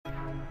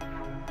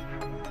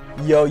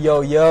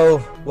Yo,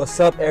 what's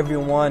up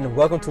everyone?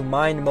 Welcome to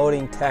Mind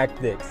Molding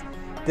Tactics.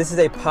 This is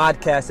a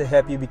podcast to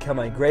help you become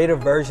a greater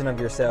version of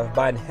yourself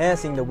by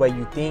enhancing the way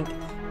you think,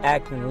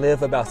 act, and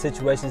live about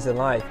situations in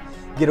life.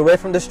 Get away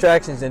from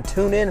distractions and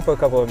tune in for a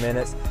couple of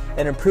minutes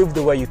and improve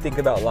the way you think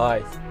about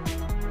life.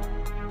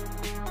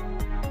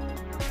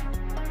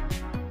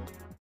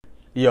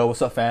 Yo,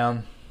 what's up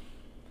fam?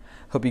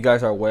 Hope you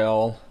guys are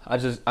well. I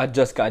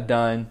just got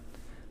done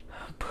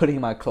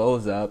putting my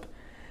clothes up.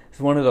 It's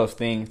one of those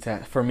things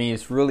that for me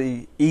it's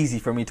really easy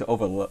for me to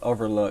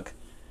overlook.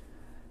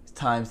 It's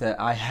times that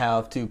I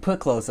have to put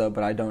clothes up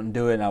but I don't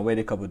do it and I wait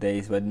a couple of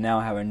days, but now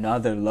I have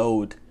another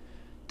load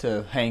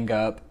to hang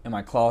up in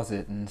my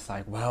closet and it's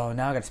like, well,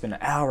 now I gotta spend an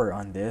hour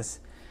on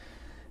this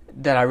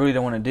that I really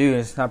don't want to do.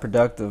 It's not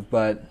productive,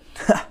 but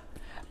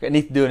I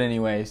need to do it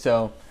anyway.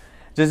 So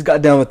just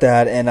got done with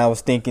that and I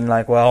was thinking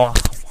like, well,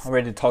 I'm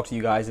ready to talk to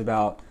you guys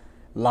about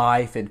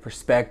life and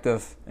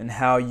perspective and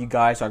how you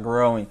guys are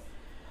growing.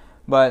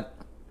 But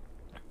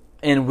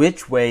in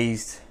which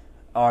ways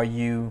are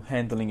you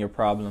handling your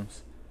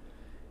problems?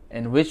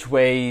 In which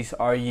ways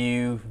are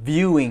you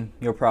viewing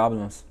your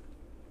problems?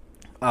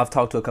 I've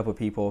talked to a couple of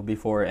people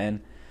before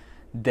and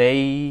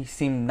they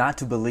seem not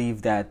to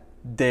believe that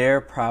their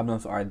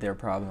problems are their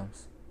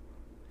problems.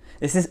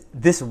 It's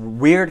this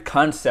weird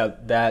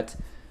concept that,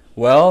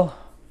 well,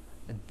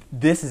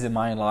 this is in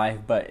my life,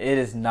 but it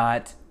is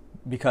not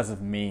because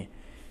of me.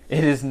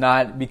 It is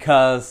not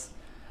because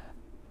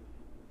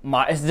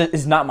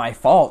it's not my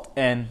fault.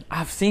 And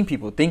I've seen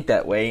people think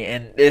that way,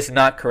 and it's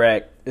not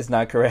correct. It's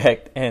not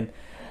correct. And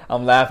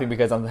I'm laughing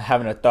because I'm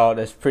having a thought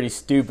that's pretty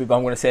stupid, but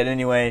I'm going to say it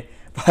anyway.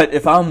 But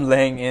if I'm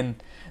laying in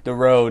the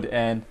road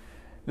and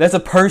there's a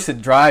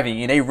person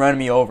driving and they run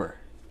me over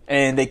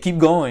and they keep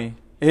going,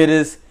 it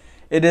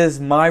is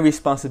my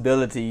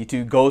responsibility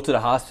to go to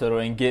the hospital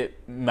and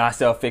get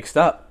myself fixed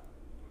up.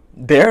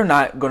 They're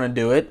not going to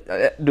do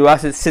it. Do I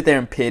sit there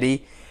and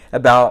pity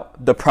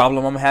about the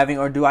problem I'm having,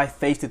 or do I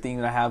face the thing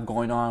that I have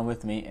going on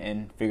with me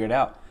and figure it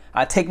out?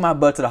 I take my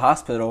butt to the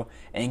hospital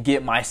and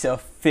get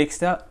myself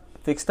fixed up.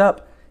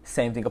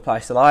 Same thing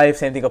applies to life.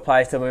 Same thing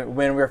applies to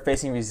when we're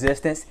facing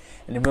resistance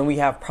and when we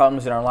have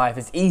problems in our life.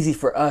 It's easy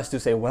for us to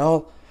say,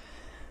 well,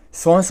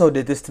 so-and-so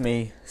did this to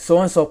me.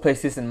 So-and-so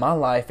placed this in my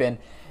life and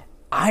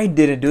I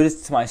didn't do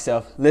this to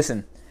myself.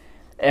 Listen,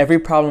 every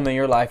problem in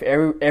your life,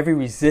 every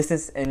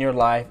resistance in your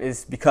life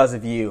is because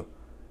of you.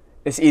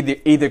 It's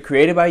either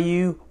created by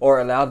you or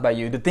allowed by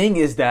you. The thing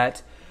is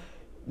that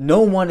no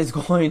one is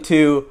going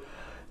to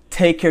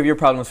take care of your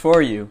problems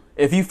for you.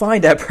 If you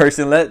find that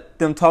person, let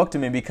them talk to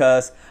me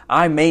because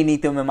I may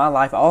need them in my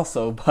life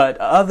also. But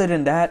other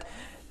than that,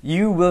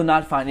 you will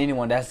not find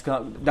anyone that's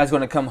going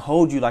to come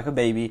hold you like a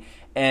baby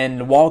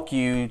and walk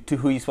you to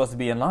who you're supposed to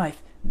be in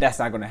life. That's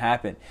not going to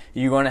happen.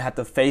 You're going to have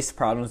to face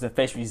problems and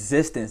face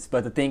resistance.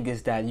 But the thing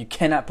is that you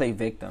cannot play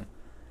victim.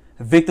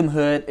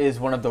 Victimhood is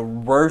one of the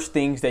worst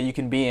things that you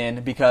can be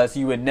in because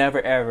you would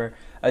never ever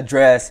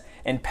address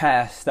and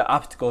pass the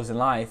obstacles in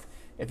life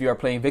if you are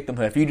playing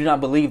victimhood. If you do not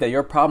believe that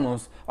your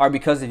problems are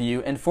because of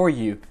you and for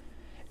you.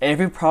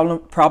 Every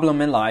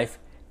problem in life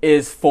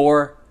is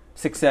for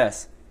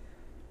success.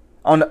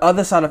 On the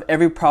other side of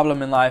every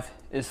problem in life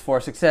is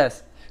for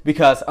success.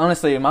 Because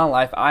honestly, in my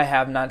life, I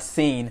have not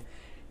seen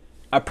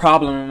a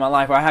problem in my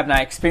life, or I have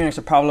not experienced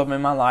a problem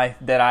in my life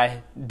that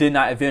I did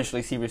not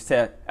eventually see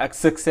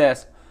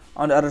success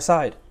on the other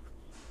side.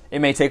 It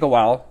may take a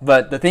while,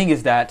 but the thing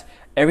is that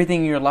everything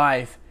in your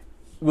life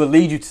will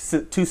lead you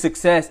to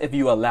success if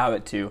you allow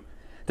it to.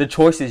 The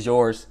choice is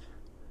yours.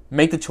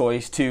 Make the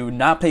choice to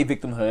not play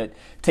victimhood.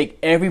 Take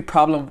every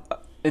problem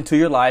into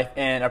your life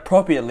and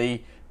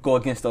appropriately go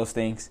against those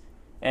things.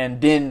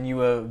 And then you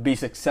will be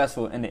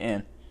successful in the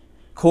end.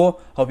 Cool.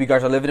 Hope you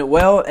guys are living it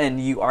well and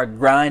you are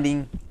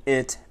grinding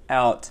it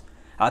out.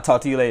 I'll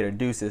talk to you later.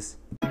 Deuces.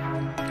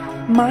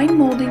 Mind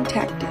Molding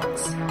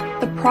Tactics,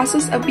 the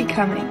process of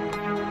becoming.